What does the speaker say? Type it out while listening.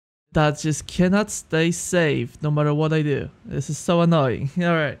that just cannot stay safe no matter what I do. This is so annoying.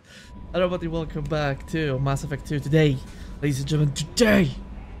 Alright, everybody, welcome back to Mass Effect 2 today. Ladies and gentlemen, today,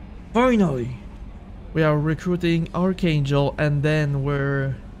 finally, we are recruiting Archangel, and then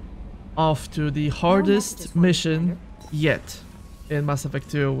we're off to the hardest mission yet in Mass Effect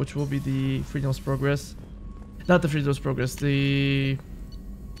 2, which will be the Freedom's Progress. Not the Freedom's Progress, the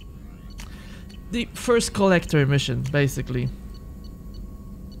first collector mission, basically.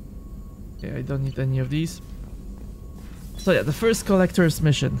 Yeah, I don't need any of these. So yeah, the first collector's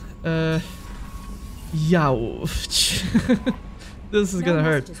mission. Yeah, this is gonna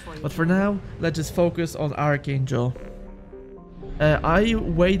hurt. But for now, let's just focus on Archangel. I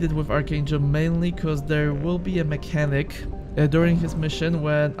waited with Archangel mainly because there will be a mechanic during his mission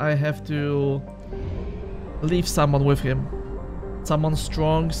when I have to leave someone with him. Someone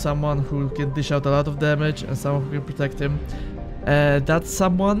strong, someone who can dish out a lot of damage, and someone who can protect him. That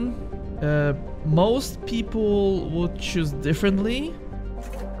someone, most people would choose differently,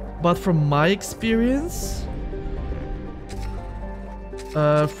 but from my experience,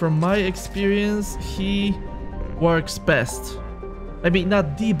 he works best. I mean,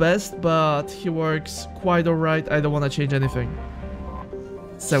 not the best, but he works quite alright. I don't want to change anything.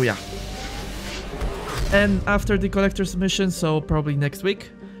 So yeah. And after the collector's mission, so probably next week,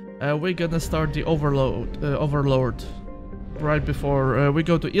 we're gonna start the Overlord. Right before we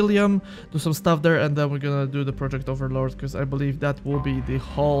go to Ilium, do some stuff there, and then we're gonna do the Project Overlord, because I believe that will be the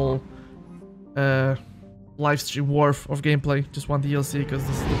whole livestream worth of gameplay. Just one DLC, because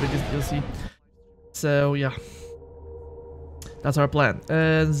this is the biggest DLC. So yeah. That's our plan.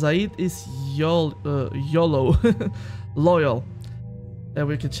 And Zaid is YOLO. Loyal. And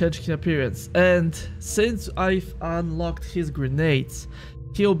we can change his appearance. And since I've unlocked his grenades,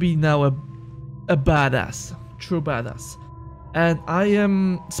 he'll be now a badass. True badass. And I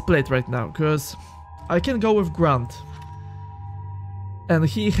am split right now, because I can go with Grant. And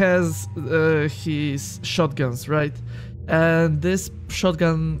he has his shotguns, right? And this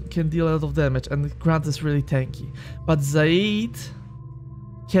shotgun can deal a lot of damage, and Grant is really tanky. But Zaid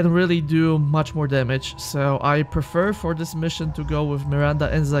can really do much more damage, so I prefer for this mission to go with Miranda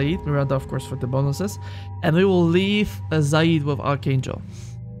and Zaid. Miranda, of course, for the bonuses. And we will leave Zaid with Archangel,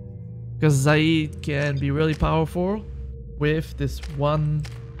 because Zaid can be really powerful with this one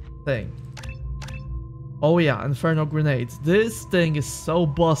thing. Oh yeah, Inferno grenades. This thing is so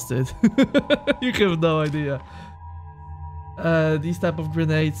busted. You have no idea. These type of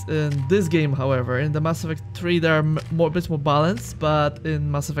grenades in this game, however, in the Mass Effect 3 they are a bit more balanced, but in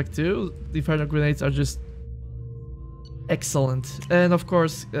Mass Effect 2 the Inferno grenades are just excellent. And of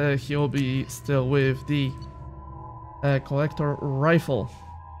course he'll be still with the collector rifle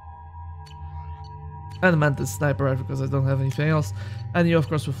and Mantis sniper rifle, because I don't have anything else. And you of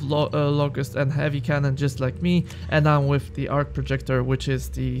course with Locust and heavy cannon, just like me. And I'm with the arc projector, which is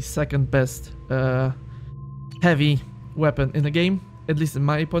the second best heavy weapon in the game, at least in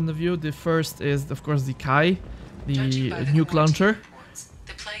my point of view. The first is of course the Kai, the nuke launcher,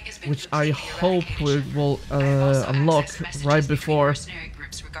 which I hope will unlock right before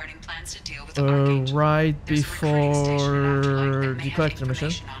the collector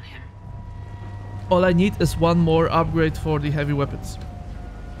mission. All I need is one more upgrade for the heavy weapons.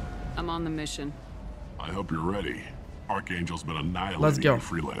 I'm on the mission. I hope you're ready. Archangel's been annihilating you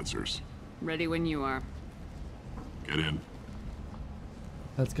freelancers. Ready when you are. Get in.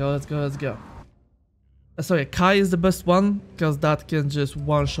 Let's go. So yeah, Kai is the best one, because that can just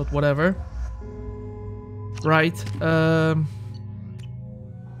one-shot whatever. Right.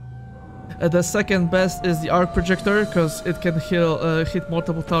 The second best is the arc projector, because it can hit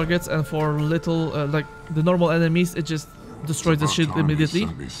multiple targets, and for little, like the normal enemies, it just destroys the shit immediately.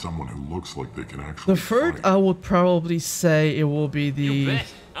 Someone who looks like they can actually the third, fight. I would probably say it will be the...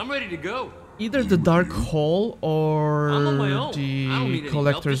 I'm ready to go. Either the Dark Hole or the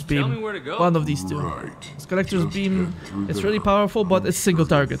Collector's Beam. One of these two. Right. This Collector's Beam, it's really powerful, but it's single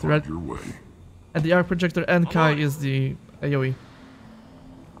target, right? And the arc projector and Kai is the AoE.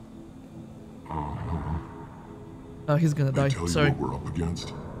 Oh, he's gonna die. Sorry. What we're up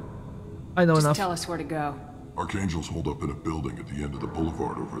against. I know Just enough. Tell us where to go. Archangel's holed up in a building at the end of the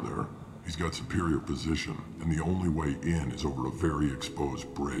boulevard over there. He's got superior position, and the only way in is over a very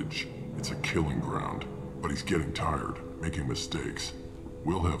exposed bridge. It's a killing ground, but he's getting tired, making mistakes.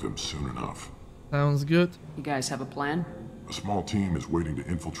 We'll have him soon enough. Sounds good. You guys have a plan? A small team is waiting to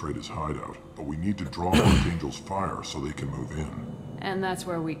infiltrate his hideout, but we need to draw Archangel's fire so they can move in. And that's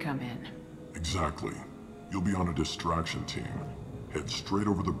where we come in. Exactly. You'll be on a distraction team. Head straight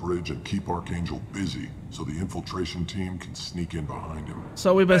over the bridge and keep Archangel busy so the infiltration team can sneak in behind him.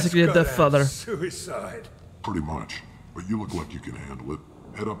 So we basically a death father. Suicide. Pretty much. But you look like you can handle it.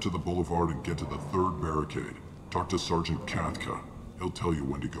 Head up to the boulevard and get to the 3rd barricade. Talk to Sergeant Katka. He'll tell you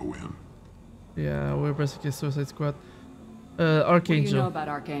when to go in. Yeah, we're basically a Suicide Squad. What do Archangel. you know about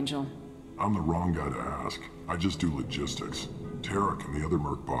Archangel? I'm the wrong guy to ask. I just do logistics. Tarek and the other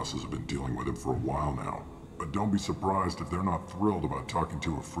Merc bosses have been dealing with him for a while now. But don't be surprised if they're not thrilled about talking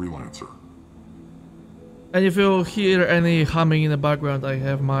to a freelancer. And if you hear any humming in the background, I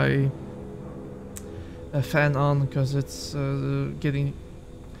have my fan on because it's getting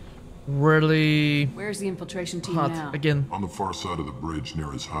really Where's the infiltration team hot now? again. On the far side of the bridge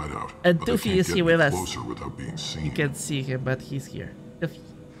near his hideout. And but they Tuffy can't is get here any with us. closer without being seen. You can't see him, but he's here. Tuffy.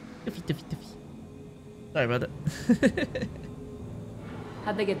 Tuffy, Tuffy, Tuffy. Sorry about that.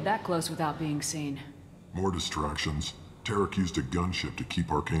 How'd they get that close without being seen? More distractions. Tarek used a gunship to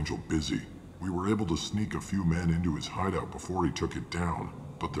keep Archangel busy. We were able to sneak a few men into his hideout before he took it down,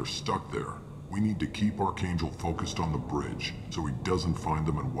 but they're stuck there. We need to keep Archangel focused on the bridge so he doesn't find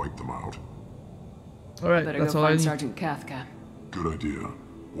them and wipe them out. Alright, Better that's go all I find need. Sergeant Katka. Good idea.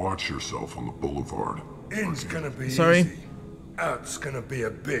 Watch yourself on the boulevard. In's gonna be Sorry? easy. Out's gonna be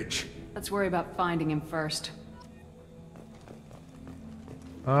a bitch. Let's worry about finding him first.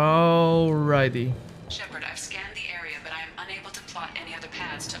 Alrighty. Shepard, I've scanned the area, but I am unable to plot any other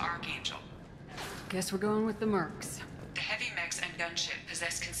paths to Archangel. Guess we're going with the Mercs. The heavy mechs and gunship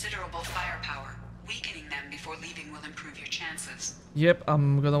possess considerable firepower. Weakening them before leaving will improve your chances. Yep,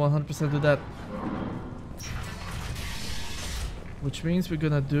 I'm gonna 100% do that. Which means we're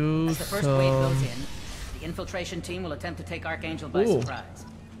gonna do As the first some... wave goes in, the infiltration team will attempt to take Archangel by Ooh. surprise.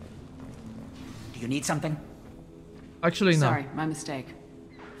 Do you need something? Actually, no. Sorry, my mistake.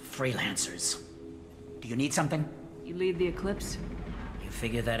 Freelancers. Do you need something? You lead the Eclipse? You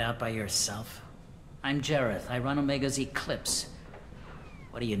figure that out by yourself? I'm Jareth. I run Omega's Eclipse.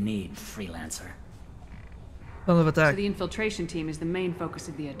 What do you need, freelancer? Son of So attack. the infiltration team is the main focus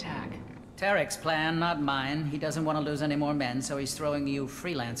of the attack. Tarek's plan, not mine. He doesn't want to lose any more men, so he's throwing you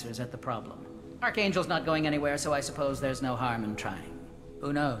freelancers at the problem. Archangel's not going anywhere, so I suppose there's no harm in trying.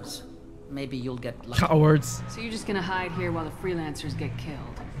 Who knows? Maybe you'll get lucky. Cowards. So you're just gonna hide here while the freelancers get killed?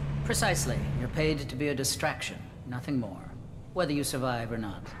 Precisely. You're paid to be a distraction, nothing more. Whether you survive or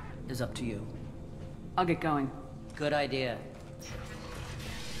not is up to you. I'll get going. Good idea.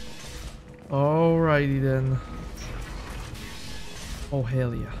 Alrighty then. Oh,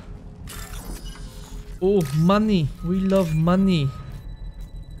 hell yeah. Oh, money. We love money.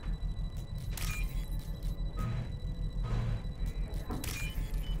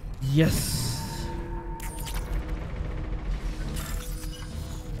 Yes.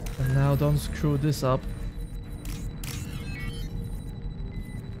 And now don't screw this up.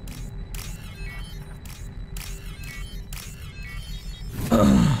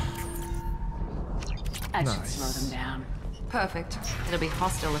 That should Nice. slow them down. Perfect. It'll be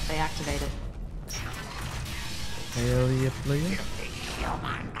hostile if they activate it. Hell yeah, player.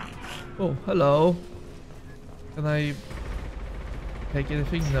 Oh, hello. Can I take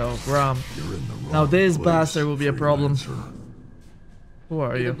anything? No, Bram. You're in the wrong Now this place, bastard will be a problem. freelancer. Who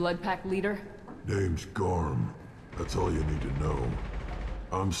are You the you? Blood Pack leader? Name's Garm. That's all you need to know.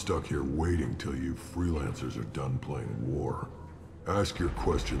 I'm stuck here waiting till you freelancers are done playing war. Ask your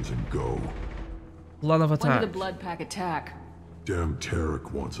questions and go. Line of When attack. did the Blood Pack attack? Damn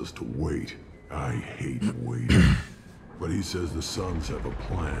Tarek wants us to wait. I hate waiting. But he says the Sons have a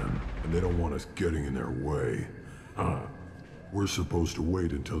plan, and they don't want us getting in their way. We're supposed to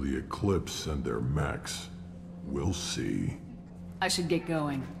wait until the Eclipse send their mechs. We'll see. I should get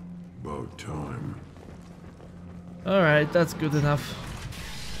going. About time. Alright, that's good enough.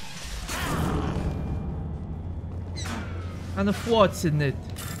 And of what's in it?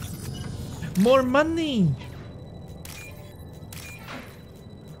 More money!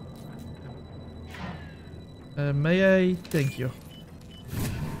 May I? Thank you.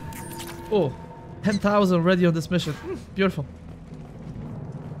 Oh, 10,000 ready on this mission. Beautiful.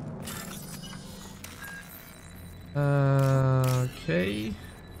 Okay.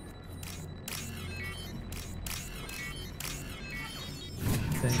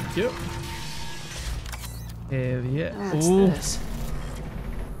 Thank you. Hell yeah. What's Ooh, this?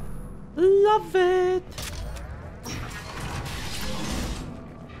 love it.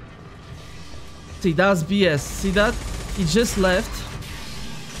 See, that's BS. See that? He just left.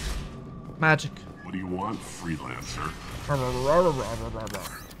 Magic. What do you want, freelancer?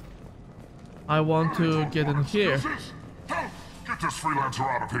 I want to get in here. Don't! Get this freelancer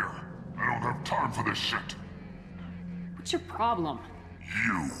out of here! I don't have time for this shit! What's your problem?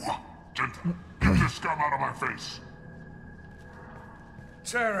 You! Get this scum out of my face!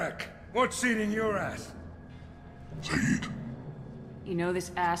 Tarek, what's eating your ass? Zaid, You know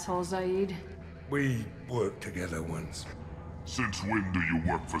this asshole, Zaid? We worked together once. since when do you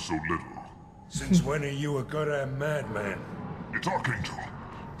work for so little? Since when are you a goddamn madman? It's Archangel.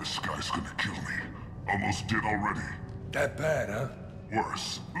 This guy's gonna kill me. Almost did already. That bad, huh?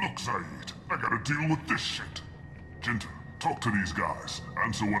 Worse. Look, Zaid, I gotta deal with this shit. Jinta, talk to these guys.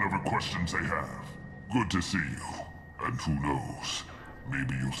 Answer whatever questions they have. Good to see you. And who knows,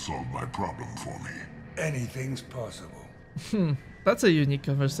 maybe you'll solve my problem for me. Anything's possible. That's a unique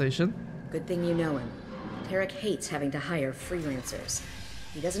conversation. Good thing you know him. Tarek hates having to hire freelancers.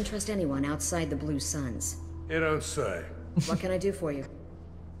 He doesn't trust anyone outside the Blue Suns. You don't say. What can I do for you?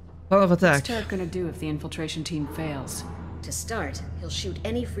 Plan of attack. What's Tarek gonna do if the infiltration team fails? To start, he'll shoot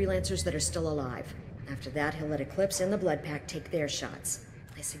any freelancers that are still alive. After that, he'll let Eclipse and the Blood Pack take their shots.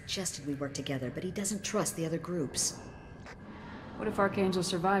 I suggested we work together, but he doesn't trust the other groups. What if Archangel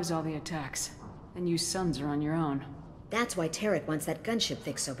survives all the attacks? Then you Sons are on your own. That's why Tarek wants that gunship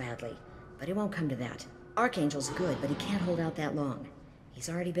fixed so badly. But it won't come to that. Archangel's good, but he can't hold out that long. He's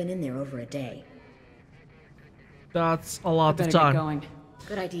already been in there over a day. That's a lot of Better get time. going.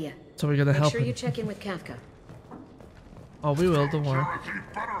 Good idea. So we're gonna Make help sure him. you check in with Kafka. Oh, we will, don't worry. Cherokee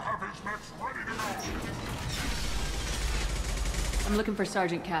better have his mechs ready to go! I'm looking for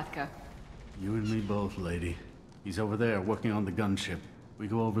Sergeant Kafka. You and me both, lady. He's over there working on the gunship. We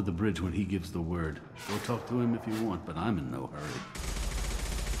go over the bridge when he gives the word. Go talk to him if you want, but I'm in no hurry.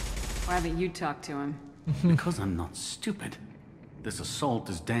 Why haven't you talked to him? Because I'm not stupid. This assault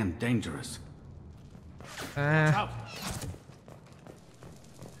is damn dangerous.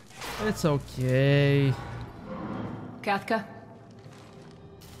 It's okay. Kafka?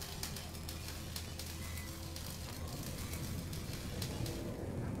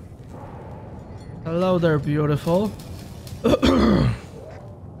 Hello there, beautiful.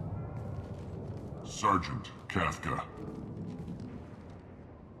 Sergeant Kafka.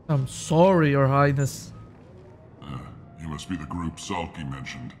 I'm sorry, Your Highness. You must be the group Salky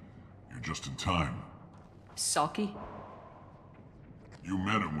mentioned. You're just in time. Salky? You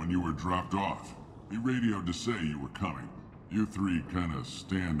met him when you were dropped off. He radioed to say you were coming. You three kinda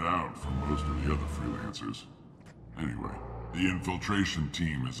stand out from most of the other freelancers. Anyway, the infiltration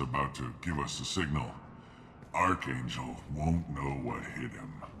team is about to give us a signal. Archangel won't know what hit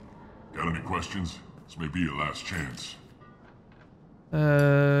him. Got any questions? This may be your last chance.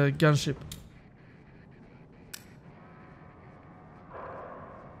 Gunship.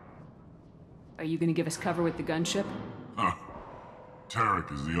 Are you gonna give us cover with the gunship? Huh.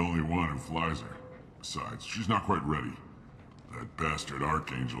 Tarek is the only one who flies her. Besides, she's not quite ready. That bastard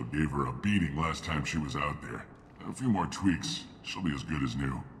Archangel gave her a beating last time she was out there. A few more tweaks, she'll be as good as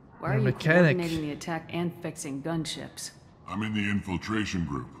new. Why are you Mechanic. coordinating the attack and fixing gunships? I'm in the infiltration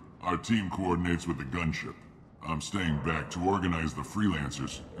group. Our team coordinates with the gunship. I'm staying back to organize the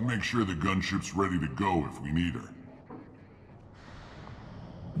freelancers and make sure the gunship's ready to go if we need her.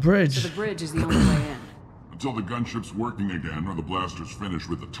 Bridge. So the bridge is the only way in. Until the gunship's working again or the blasters finish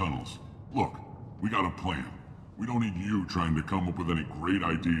with the tunnels. Look, we got a plan. We don't need you trying to come up with any great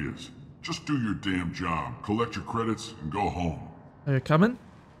ideas. Just do your damn job, collect your credits, and go home. Are you coming?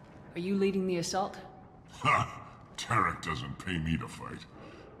 Are you leading the assault? Ha! Tarek doesn't pay me to fight.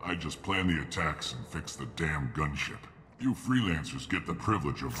 I just plan the attacks and fix the damn gunship. You freelancers get the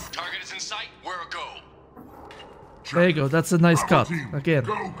privilege of... Target is in sight. Where a go? There you go, that's a nice Bravo cut. team, Again.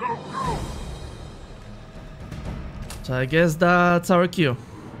 Go, go, go! So I guess that's our cue.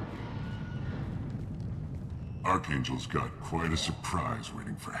 Archangel's got quite a surprise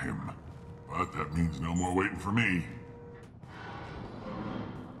waiting for him. But that means no more waiting for me.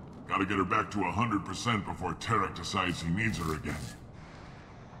 Gotta get her back to 100% before Tarek decides he needs her again.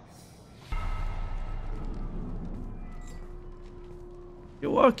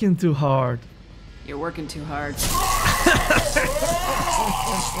 You're working too hard. You're working too hard.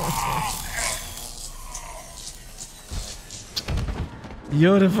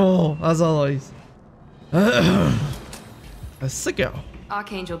 Beautiful, as always. A sicko.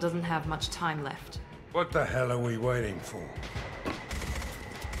 Archangel doesn't have much time left. What the hell are we waiting for?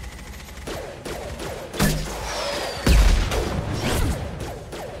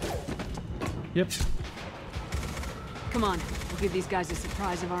 Yep. Come on, we'll give these guys a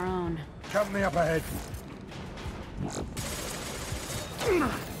surprise of our own. Company up ahead.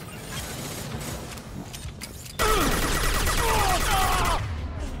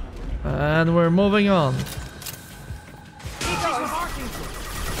 And we're moving on.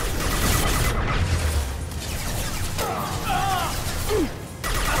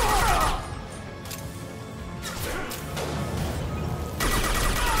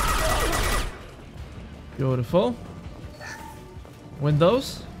 Beautiful.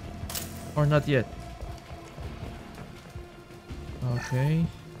 Windows? Or not yet? Okay.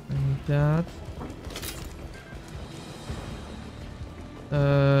 I need that.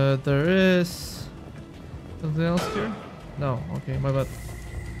 There is something else here? No, okay, my bad.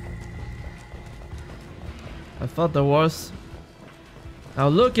 I thought there was. Now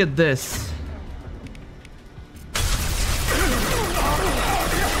look at this.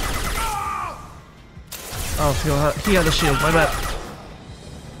 Oh, he had a shield, my bad.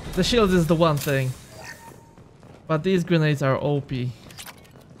 The shield is the one thing. But these grenades are OP.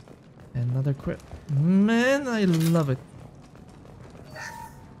 Another crit. Man, I love it.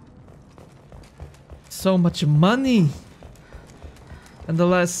 So much money. And the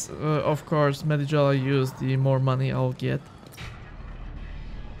less, of course, Medigel I use, the more money I'll get.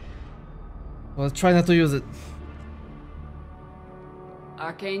 Well, try not to use it.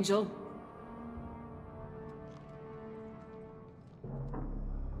 Archangel?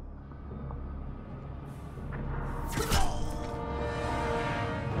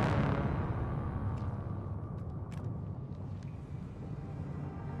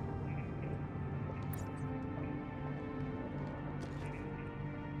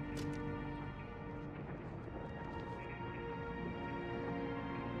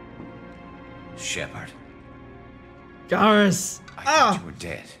 Shepard. Garrus! I thought you were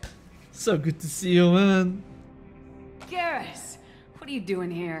dead. So good to see you, man. Garrus! What are you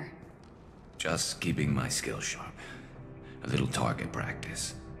doing here? Just keeping my skills sharp. A little target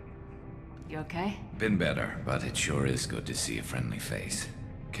practice. You okay? Been better, but it sure is good to see a friendly face.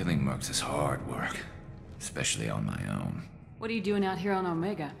 Killing mercs is hard work, especially on my own. What are you doing out here on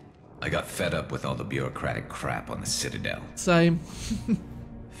Omega? I got fed up with all the bureaucratic crap on the Citadel. Same.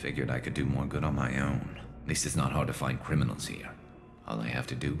 Figured I could do more good on my own. At least it's not hard to find criminals here. All I have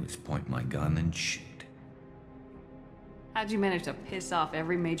to do is point my gun and shoot. How'd you manage to piss off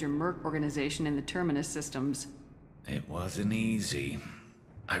every major merc organization in the Terminus systems? It wasn't easy.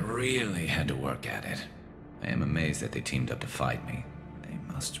 I really had to work at it. I am amazed that they teamed up to fight me. They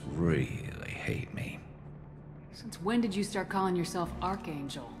must really hate me. Since when did you start calling yourself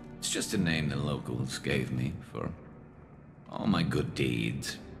Archangel? It's just a name the locals gave me for all my good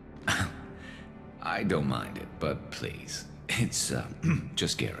deeds. I don't mind it, but please, it's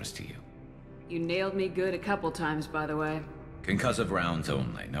just Garrus to you. You nailed me good a couple times, by the way. Concussive rounds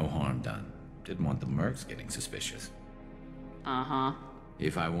only, no harm done. Didn't want the mercs getting suspicious. Uh-huh.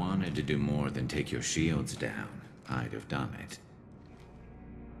 If I wanted to do more than take your shields down, I'd have done it.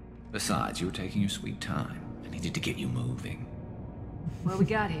 Besides, you were taking your sweet time. I needed to get you moving. Well, we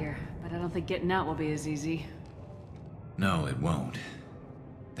got here, but I don't think getting out will be as easy. No, it won't.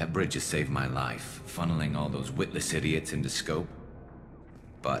 That bridge has saved my life, funneling all those witless idiots into scope.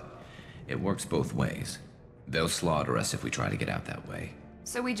 But it works both ways. They'll slaughter us if we try to get out that way.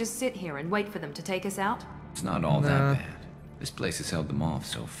 So we just sit here and wait for them to take us out? It's not all that bad. This place has held them off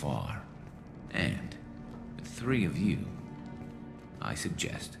so far. And with 3 of you, I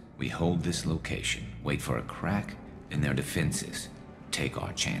suggest we hold this location, wait for a crack in their defenses, take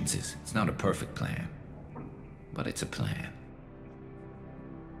our chances. It's not a perfect plan, but it's a plan.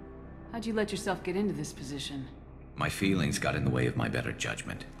 How'd you let yourself get into this position? My feelings got in the way of my better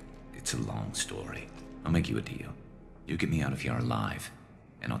judgment. It's a long story. I'll make you a deal. You get me out of here alive,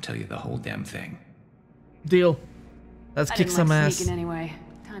 and I'll tell you the whole damn thing. Deal. Let's kick some ass. Sneaking anyway.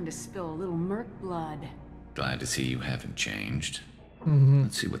 Time to spill a little merc blood. Glad to see you haven't changed.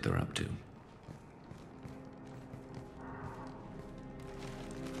 Let's see what they're up to.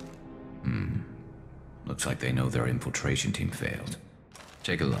 Looks like they know their infiltration team failed.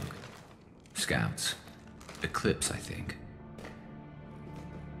 Take a look. Scouts. Eclipse, I think.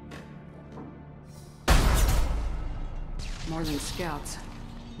 More than scouts.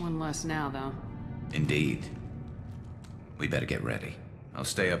 One less now, though. Indeed. We better get ready. I'll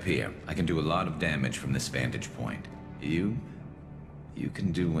stay up here. I can do a lot of damage from this vantage point. You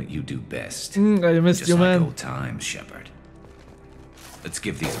can do what you do best. I missed you, man. Just like old times, Shepard. Let's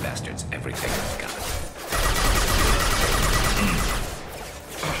give these bastards everything I've got.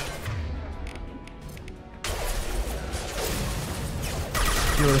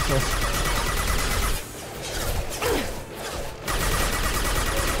 Beautiful.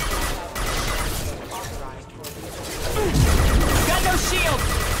 Got no shield!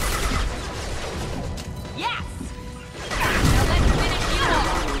 Yes! Now let's finish you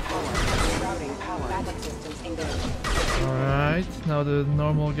off! Alright, now the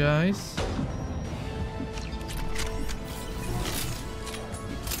normal guys.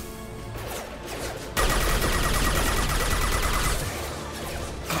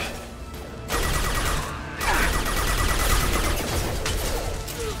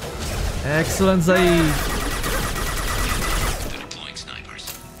 Excellent, Zaid. Deploying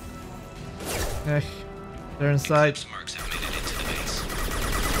snipers. They're inside. Mercs have made it into the base.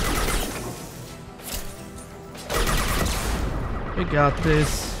 We got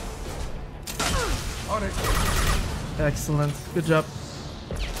this. On it. Excellent. Good job.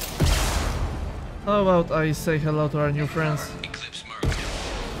 How about I say hello to our new friends? Eclipse Merc.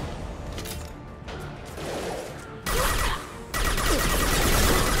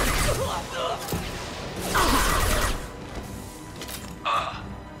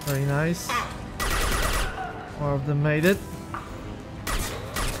 Very nice. More of them made it.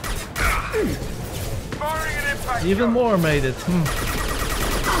 Even more made it.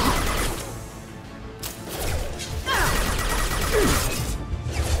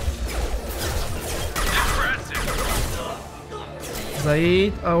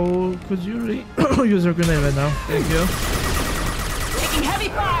 Zaid, oh, could you use your grenade right now? Thank you. Taking heavy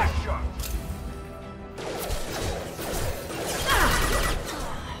fire!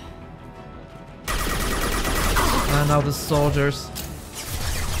 And now the soldiers.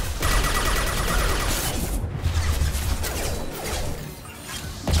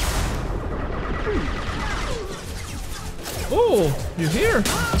 Oh, you here?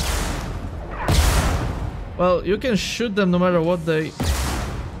 Well, you can shoot them no matter what they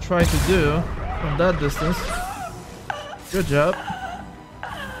try to do from that distance. Good job.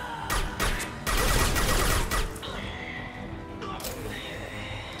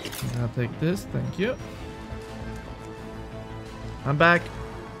 I'll take this, thank you. I'm back.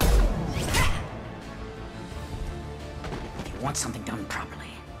 You want something done properly.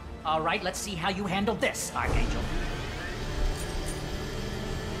 All right, let's see how you handle this, Archangel.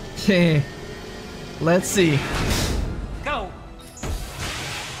 Okay. Let's see. Go!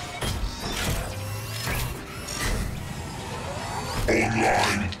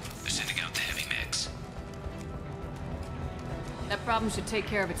 Online. They're sending out the heavy mechs. That problem should take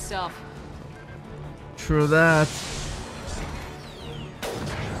care of itself. True that.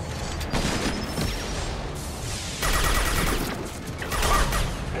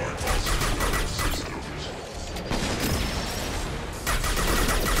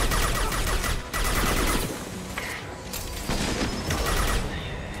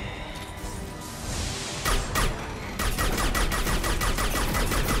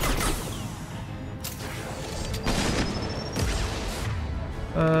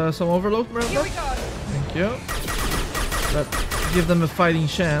 Some overload, remember? Here we go. Thank you. That give them a fighting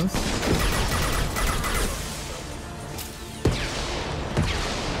chance.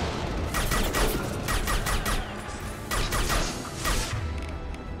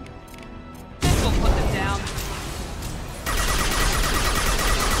 This will put them down.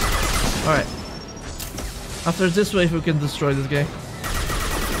 Alright. After this wave, we can destroy this guy.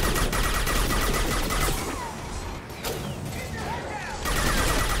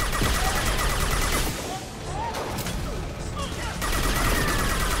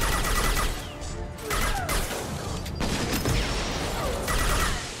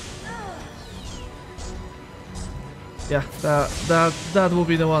 Yeah, that will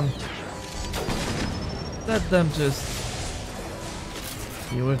be the one. Let them just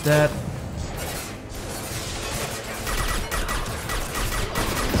deal with that.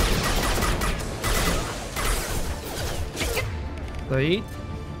 Zaid?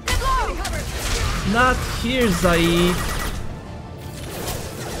 Not here, Zaid.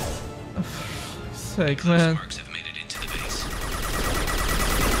 Oh, for sake, man. Mercs have made it into the base.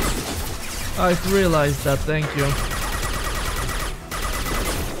 I've realized that, thank you.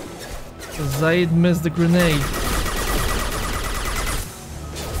 Zaid missed the grenade.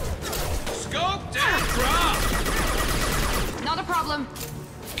 Scope down, drop! Not a problem.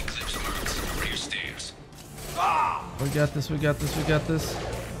 Eclipse Mercs, rear stairs. We got this, we got this, we got this.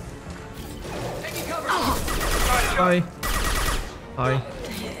 Taking cover. Hi. Hi.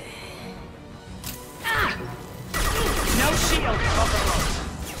 No shield.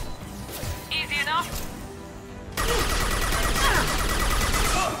 Easy enough.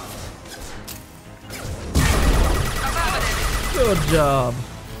 Good job.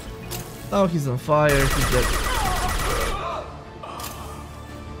 Oh, he's on fire. He's dead.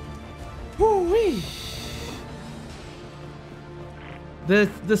 Woo-wee.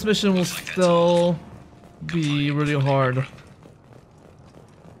 This mission will still be really hard.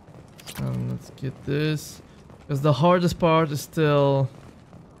 Let's get this. Because the hardest part is still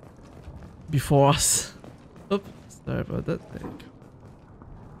before us. Oops, sorry about that. There you go.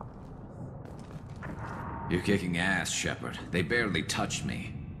 You're kicking ass, Shepard. They barely touched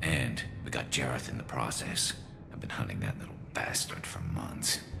me. And we got Jareth in the process. I've been hunting that little bastard for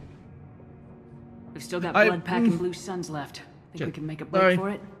months. We've still got blood pack and blue suns left. Think we can make a break for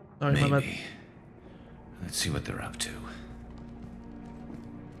it? Sorry, my bad. Maybe. Let's see what they're up to.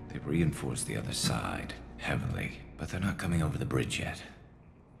 They've reinforced the other side heavily, but they're not coming over the bridge yet.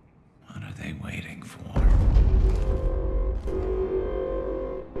 What are they waiting for?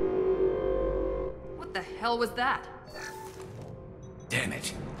 What the hell was that? Damn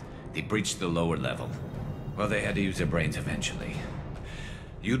it. They breached the lower level. Well, they had to use their brains eventually.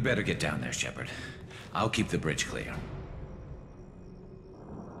 You'd better get down there, Shepard. I'll keep the bridge clear.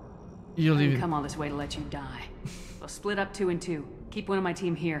 You I leave didn't it. come all this way to let you die. We'll split up 2 and 2. Keep one of my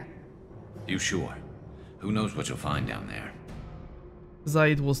team here. You sure? Who knows what you'll find down there?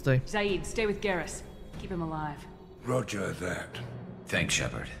 Zaid will stay. Zaid, stay with Garrus. Keep him alive. Roger that. Thanks,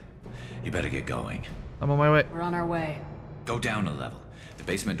 Shepard. You better get going. I'm on my way. We're on our way. Go down a level. The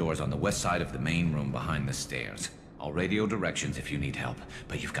basement door is on the west side of the main room behind the stairs. I'll radio directions if you need help,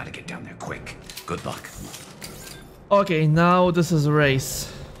 but you've got to get down there quick. Good luck. Okay, now this is a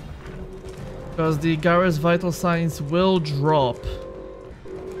race. Because the Garrus vital signs will drop.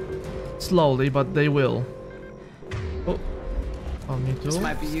 Slowly, but they will. Oh. Oh, me too. This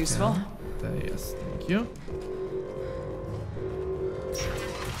might be useful. Yes, thank you.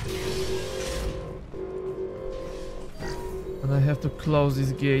 And I have to close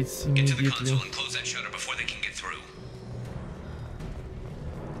these gates immediately. Get to the console and close that shutter before they can get through.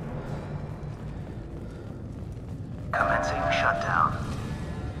 Commencing shutdown.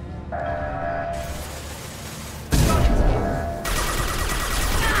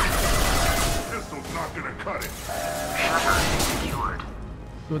 Pistol's not gonna cut it. Shutter secured.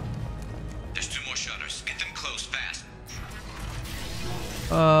 Good. There's 2 more shutters. Get them closed fast.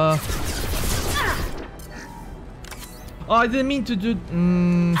 Oh, I didn't mean to do.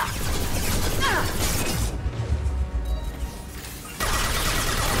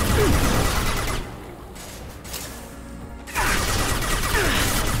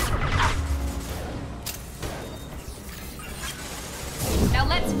 Now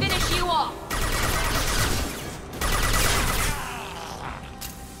let's finish you off.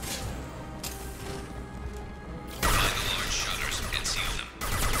 Find the large shutters and seal them.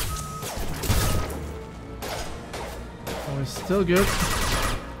 Oh, it's still good.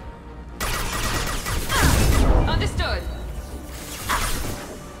 Understood.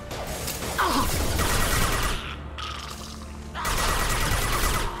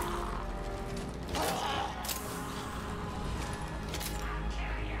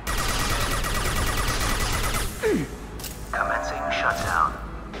 Commencing shutdown.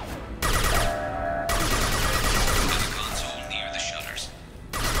 There's a console near the shutters.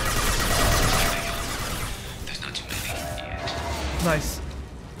 There they go. There's not too many yet. Nice.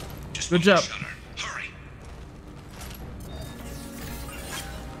 Just Good move the job. shutter. Hurry.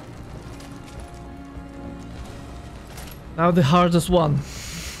 Now the hardest one.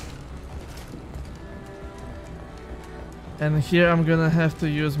 And here I'm gonna have to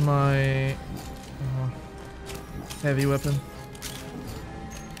use my heavy weapon.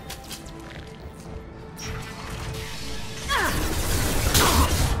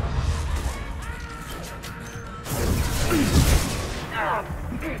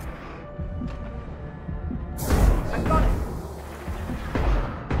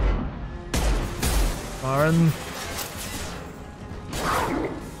 Baron.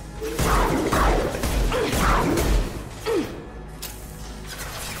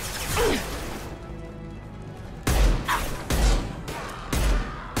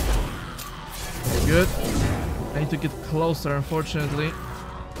 Good. I need to get closer, unfortunately,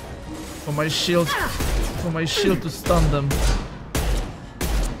 for my shield to stun them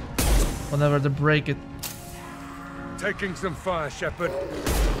whenever they break it. Taking some fire, Shepard.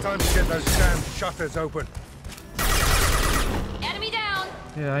 Time to get those damn shutters open. Enemy down.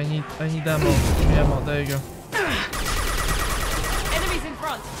 Yeah, I need ammo. Give me ammo. There you go. Enemies in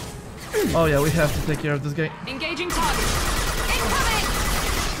front. Oh yeah, we have to take care of this guy. Engaging target. Incoming.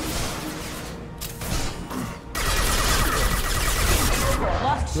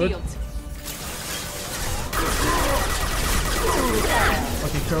 Lost Good. shields.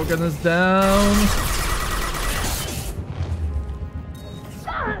 Okay, Krogan is down.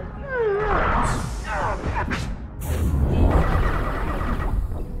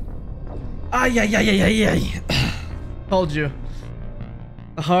 Ay, ay, ay, ay, ay, ay. Told you.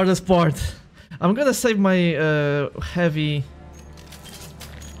 The hardest part. I'm gonna save my heavy.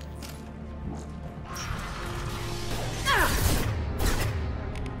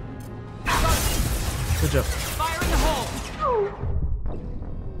 Good job. Fire in the hole.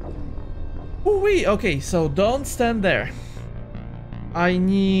 Ooh-wee. Okay, so don't stand there. I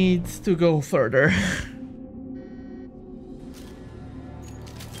need to go further.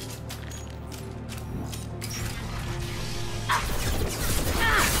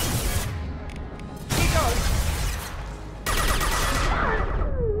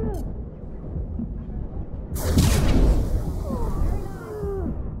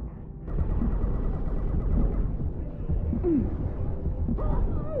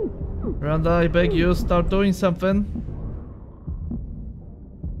 Miranda, I beg you, start doing something.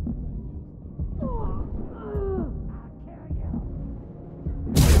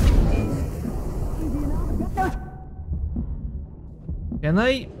 Can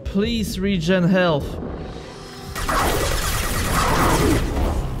I please regen health?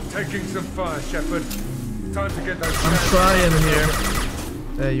 Taking some fire, Shepard. Time to get those. I'm trying here.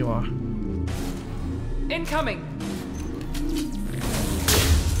 There you are. Incoming.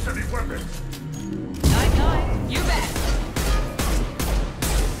 Heavy weapons. Night. You bet.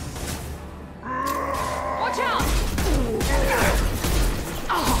 Watch out.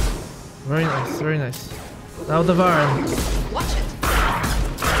 Very nice, very nice. Now the Varn. Watch it.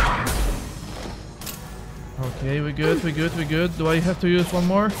 Okay, we're good, we're good, we're good. Do I have to use one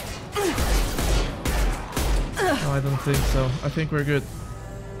more? No, I don't think so. I think we're good.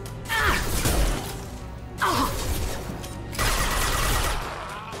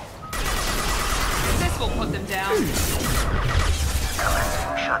 This will put them down.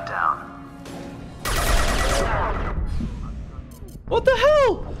 Shut down. What the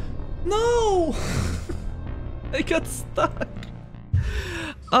hell? No! I got stuck.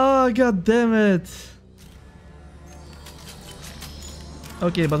 Oh, god damn it.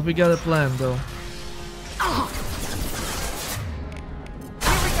 Okay, but we got a plan though.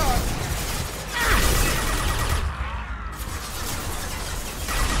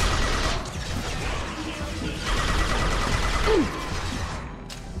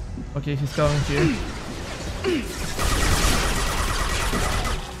 Okay, he's coming here.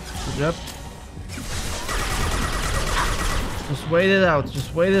 Good job. Just wait it out.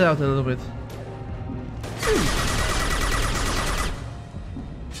 Just wait it out a little bit.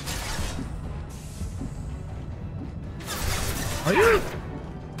 Are you?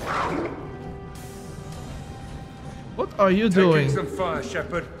 What are you doing? Taking some fire,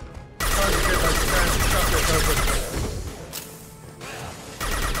 Shepard. Time to get those damn shutters open.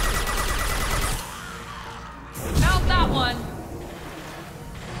 Mount that one.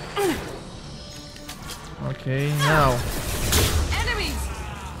 Okay, now. Enemies.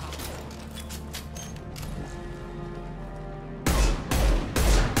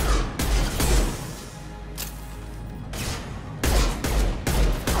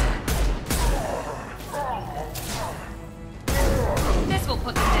 This will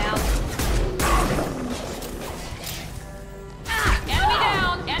put them down. Enemy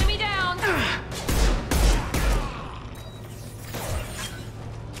down. Enemy down.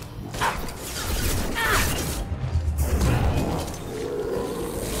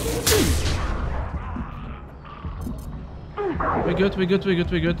 We're good, we're good, we're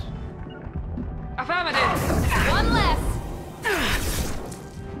good, we're good. Affirmative. One less.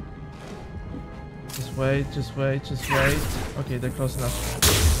 Just wait, just wait, just wait. Okay, they're close enough.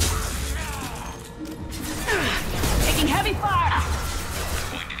 Taking heavy fire.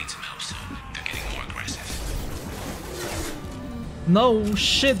 Going to need some help soon. They're getting more aggressive. No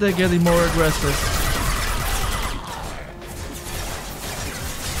shit, they're getting more aggressive.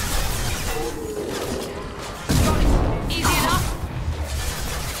 Easy enough.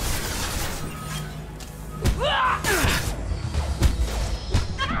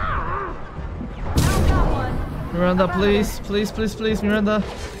 Miranda, please, please, please, please, Miranda.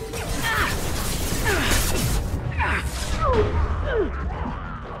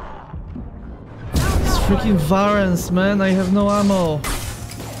 It's freaking Varans, man. I have no ammo.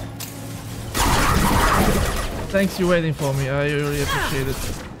 Thanks, you're waiting for me. I really appreciate it.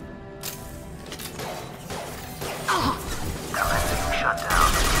 Shut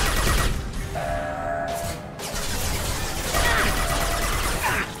down.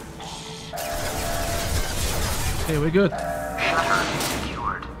 Okay, we're good. Shutter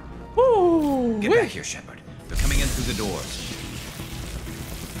secured. Woo! Get back here, Shepard. They're coming in through the doors.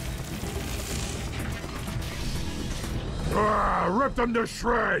 Rip them to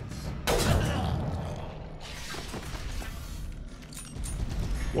shreds!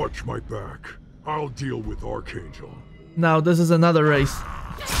 Watch my back. I'll deal with Archangel. Now this is another race.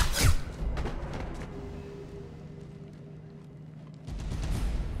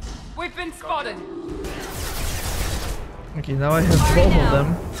 We've been spotted. Okay, now I have both of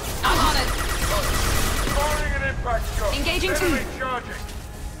them. I'm on it. Firing an Back shot. Engaging Enemy two. charging.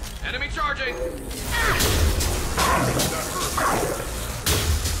 Enemy charging!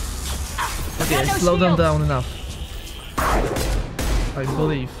 Okay, no slow them shields. down enough. I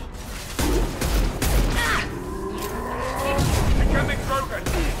believe. Becoming broken.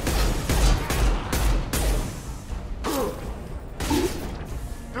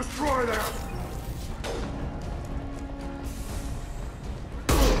 Destroy them.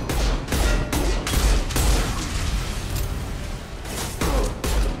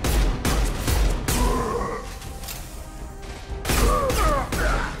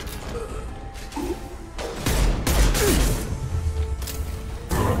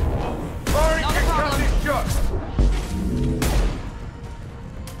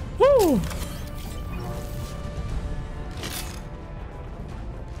 Woo!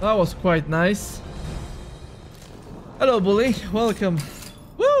 That was quite nice. Hello, bully. Welcome.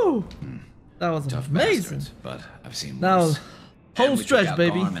 Woo! That was Tough amazing. bastards, but I've seen Now, worse. home And we took stretch, out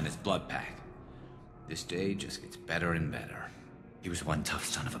baby. Arm and his blood pack. This day just gets better and better. He was one tough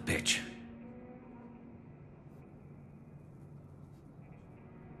son of a bitch.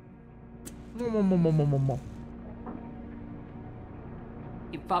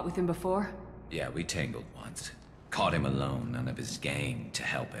 You fought with him before? Yeah, we tangled once. Caught him alone, none of his gang to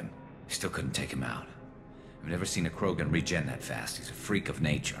help him. Still couldn't take him out. I've never seen a Krogan regen that fast. He's a freak of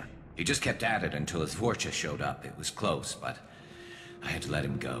nature. He just kept at it until his Vorcha showed up. It was close, but I had to let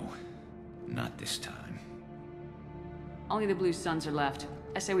him go. Not this time. Only the Blue Suns are left.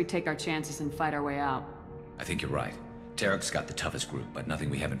 I say we take our chances and fight our way out. I think you're right. Tarek's got the toughest group, but nothing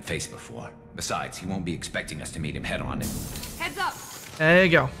we haven't faced before. Besides, he won't be expecting us to meet him head-on. Heads up! There you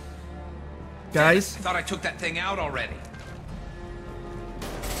go. Guys. I thought I took that thing out already.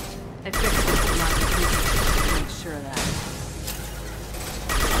 I fixed it, but not completely. Make sure of that.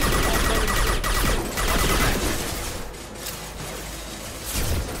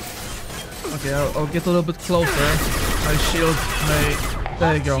 Okay, I'll get a little bit closer. My shield may...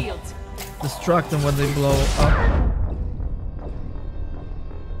 There you go. Distract them when they blow up.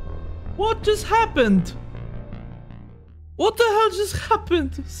 What just happened? What the hell just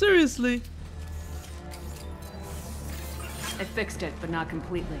happened? Seriously? I fixed it, but not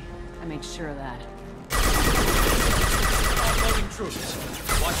completely. I made sure of that. Offloading troops.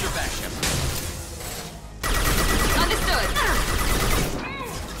 Watch your back, Shepard. Understood.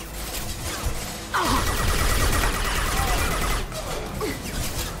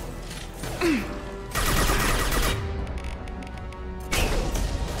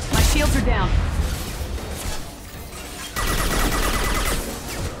 My shields are down.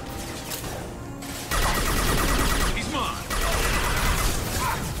 He's mine.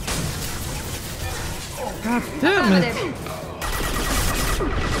 God damn it!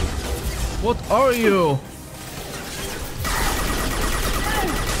 What are you?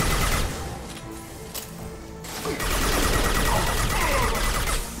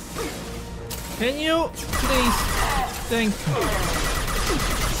 Can you please? Thank you.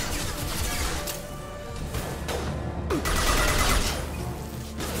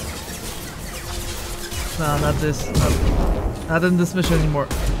 Nah, not this. Not in this mission anymore.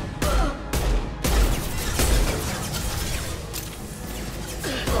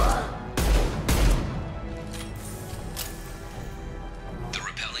 They're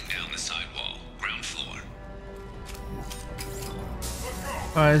rappelling down the side wall, ground floor.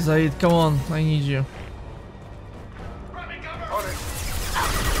 Alright, Zaid, come on. I need you.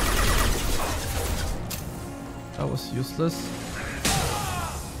 That was useless.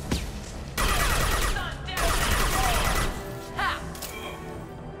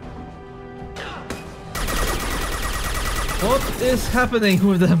 What is happening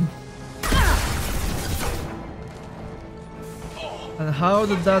with them? And how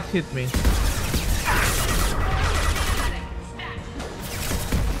did that hit me?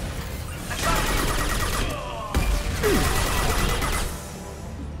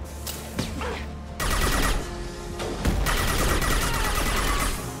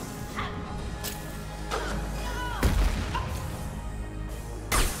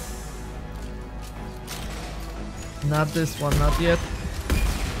 Not this one, not yet.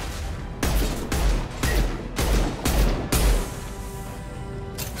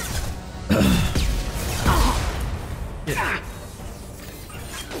 Yeah.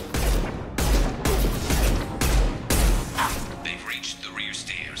 They've reached the rear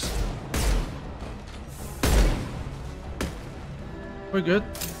stairs. We're good.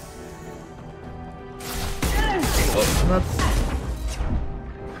 Oh, that's...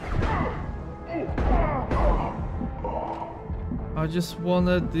 I just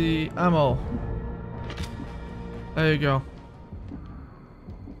wanted the ammo. There you go.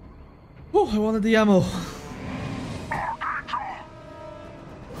 Oh, I wanted the ammo.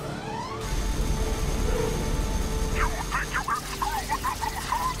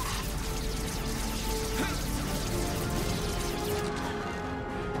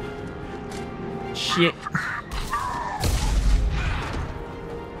 Shit.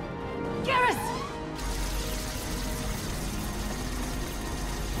 Garrus!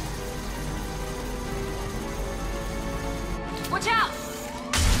 Watch out!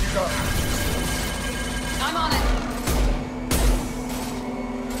 I'm on it.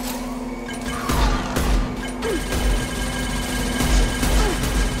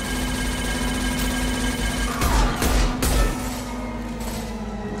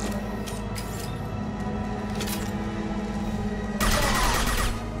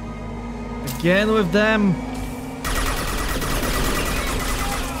 Again with them.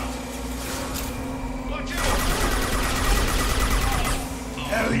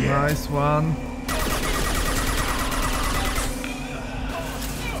 Hell yeah. Nice one.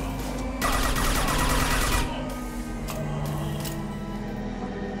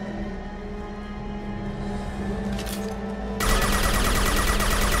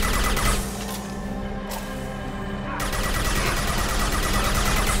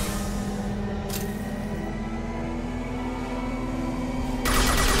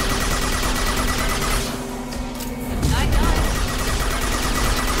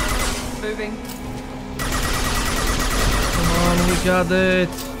 Moving. Come on, we got it.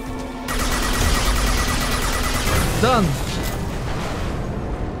 Done.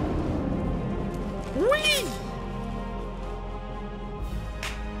 Whee!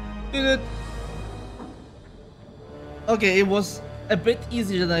 Did it. Okay, it was a bit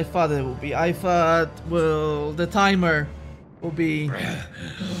easier than I thought it would be. I thought, well, the timer will be...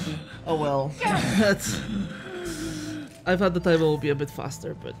 Oh well. That's... I thought the timer will be a bit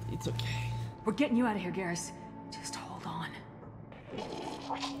faster, but it's okay. We're getting you out of here, Garrus. Just hold on.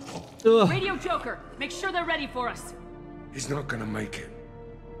 Ugh. Radio Joker, make sure they're ready for us. He's not gonna make it.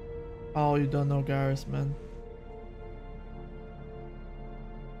 Oh, you don't know Garrus, man.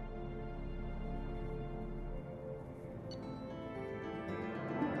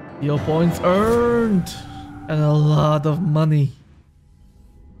 Your points earned! And a lot of money.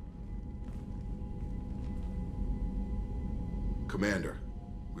 Commander,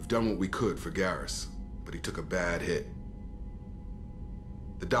 we've done what we could for Garrus, but he took a bad hit.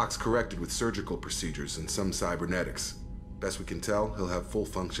 The doc's corrected with surgical procedures and some cybernetics. Best we can tell, he'll have full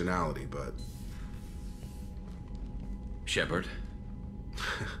functionality, but... Shepard?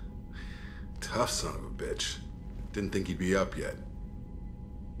 Tough son of a bitch. Didn't think he'd be up yet.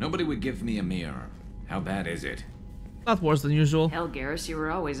 Nobody would give me a mirror. How bad is it? Not worse than usual. Hell, Garrus, you were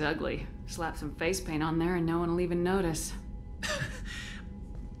always ugly. Slap some face paint on there and no one will even notice.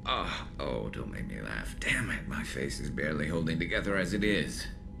 Oh, don't make me laugh. Damn it, my face is barely holding together as it is.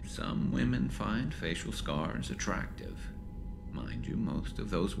 Some women find facial scars attractive. Mind you, most of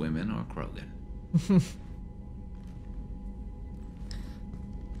those women are Krogan.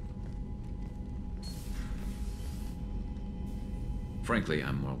 Frankly,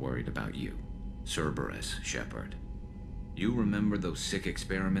 I'm more worried about you. Cerberus, Shepard. You remember those sick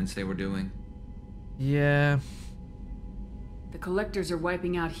experiments they were doing? Yeah. The collectors are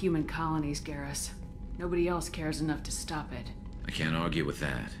wiping out human colonies, Garrus. Nobody else cares enough to stop it. I can't argue with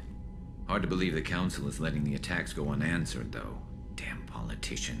that. Hard to believe the Council is letting the attacks go unanswered, though. Damn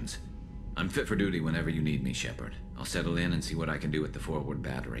politicians. I'm fit for duty whenever you need me, Shepard. I'll settle in and see what I can do with the forward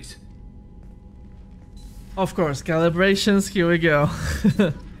batteries. Of course, calibrations, here we go.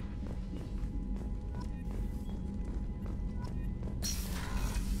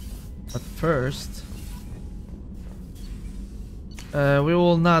 But first... we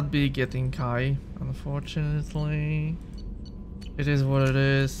will not be getting Kai, unfortunately. It is what it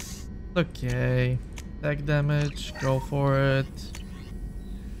is. Okay. Tech damage, go for it.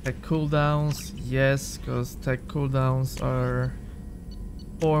 Tech cooldowns, yes, because tech cooldowns are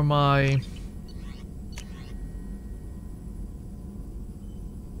for my...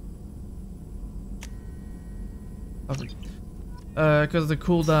 Because the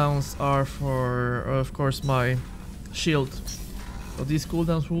cooldowns are for, of course, my shield. So these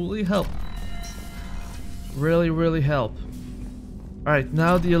cooldowns will really help. Really help. Alright,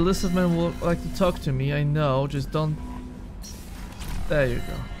 now the elusive man will like to talk to me, I know, just don't... There you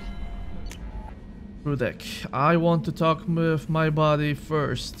go. Rudek, I want to talk with my body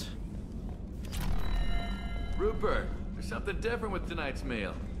first. Rupert, there's something different with tonight's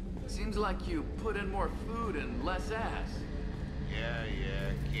meal. Seems like you put in more food and less ass. Yeah,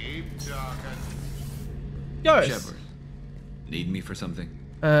 keep talking. Yours. Shepard, need me for something?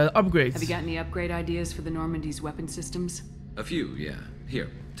 Upgrades. Have you got any upgrade ideas for the Normandy's weapon systems? A few, yeah. Here,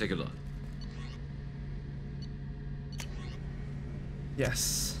 take a look.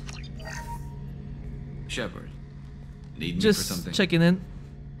 Yes. Shepard, need me Just for something? checking in.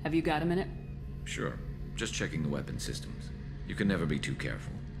 Have you got a minute? Sure. Just checking the weapon systems. You can never be too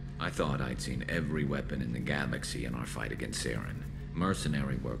careful. I thought I'd seen every weapon in the galaxy in our fight against Saren.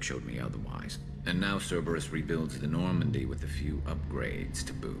 Mercenary work showed me otherwise. And now Cerberus rebuilds the Normandy with a few upgrades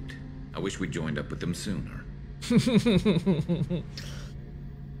to boot. I wish we'd joined up with them sooner.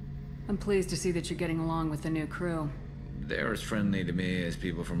 I'm pleased to see that you're getting along with the new crew. They're as friendly to me as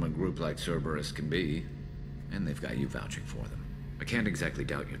people from a group like Cerberus can be. And they've got you vouching for them. I can't exactly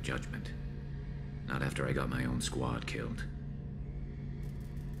doubt your judgment. Not after I got my own squad killed.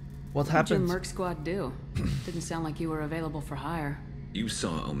 What did happened? your Merc squad do? Didn't sound like you were available for hire. You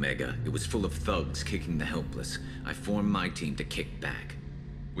saw Omega. It was full of thugs kicking the helpless. I formed my team to kick back.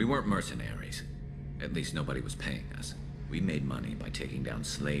 We weren't mercenaries. At least nobody was paying us. We made money by taking down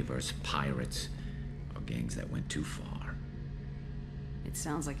slavers, pirates, or gangs that went too far. It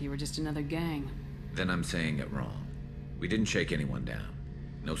sounds like you were just another gang. Then I'm saying it wrong. We didn't shake anyone down.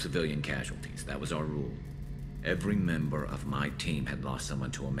 No civilian casualties. That was our rule. Every member of my team had lost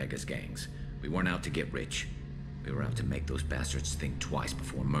someone to Omega's gangs. We weren't out to get rich. We were out to make those bastards think twice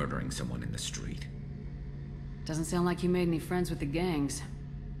before murdering someone in the street. Doesn't sound like you made any friends with the gangs.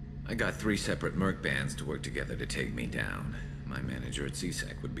 I got 3 separate merc bands to work together to take me down. My manager at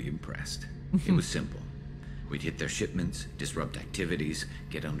CSEC would be impressed. It was simple. We'd hit their shipments, disrupt activities,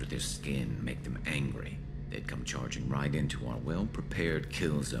 get under their skin, make them angry. They'd come charging right into our well-prepared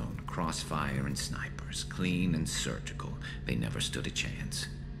kill zone, crossfire and snipers, clean and surgical. They never stood a chance.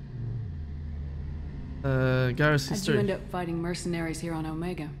 Garrus How'd you end up fighting mercenaries here on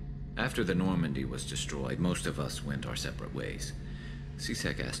Omega? After the Normandy was destroyed, most of us went our separate ways.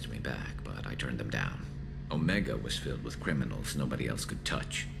 CSEC asked me back, but I turned them down. Omega was filled with criminals nobody else could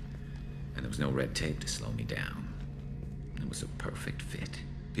touch. And there was no red tape to slow me down. It was a perfect fit.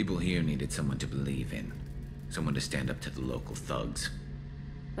 People here needed someone to believe in. Someone to stand up to the local thugs.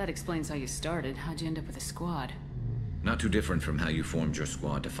 That explains how you started. How'd you end up with a squad? Not too different from how you formed your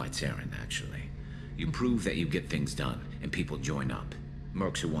squad to fight Saren, actually. You prove that you get things done, and people join up.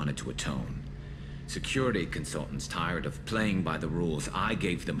 Mercs who wanted to atone. Security consultants tired of playing by the rules. I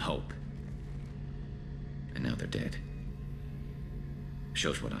gave them hope. And now they're dead.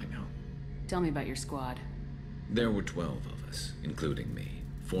 Shows what I know. Tell me about your squad. There were 12 of us, including me.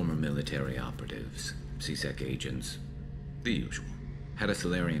 Former military operatives, CSEC agents, the usual. Had a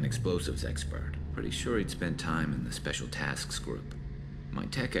Solarian explosives expert. Pretty sure he'd spent time in the Special Tasks group. My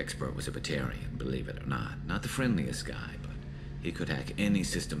tech expert was a Batarian, believe it or not. Not the friendliest guy, but he could hack any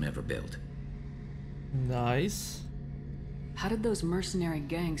system ever built. Nice. How did those mercenary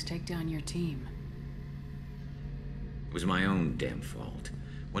gangs take down your team? It was my own damn fault.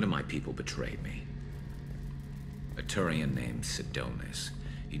 One of my people betrayed me. A Turian named Sidonis.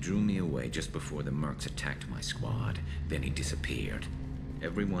 He drew me away just before the mercs attacked my squad. Then he disappeared.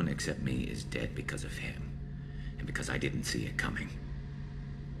 Everyone except me is dead because of him. And because I didn't see it coming.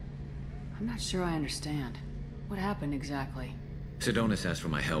 I'm not sure I understand. What happened exactly? Sidonis asked for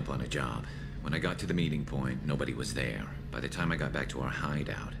my help on a job. When I got to the meeting point, nobody was there. By the time I got back to our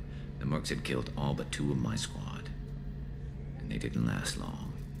hideout, the mercs had killed all but 2 of my squad. And they didn't last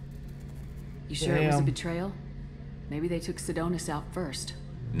long. You sure it was a betrayal? Maybe they took Sidonis out first.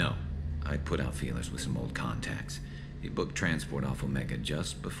 No. I put out feelers with some old contacts. He booked transport off Omega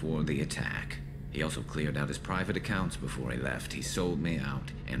just before the attack. He also cleared out his private accounts before he left. He sold me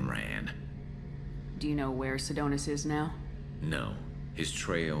out and ran. Do you know where Sidonis is now? No. His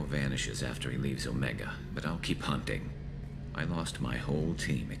trail vanishes after he leaves Omega, but I'll keep hunting. I lost my whole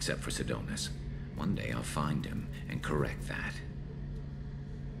team except for Sidonis. One day I'll find him and correct that.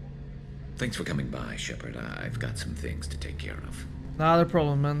 Thanks for coming by, Shepard. I've got some things to take care of. Not a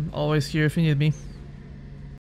problem, man. Always here if you need me.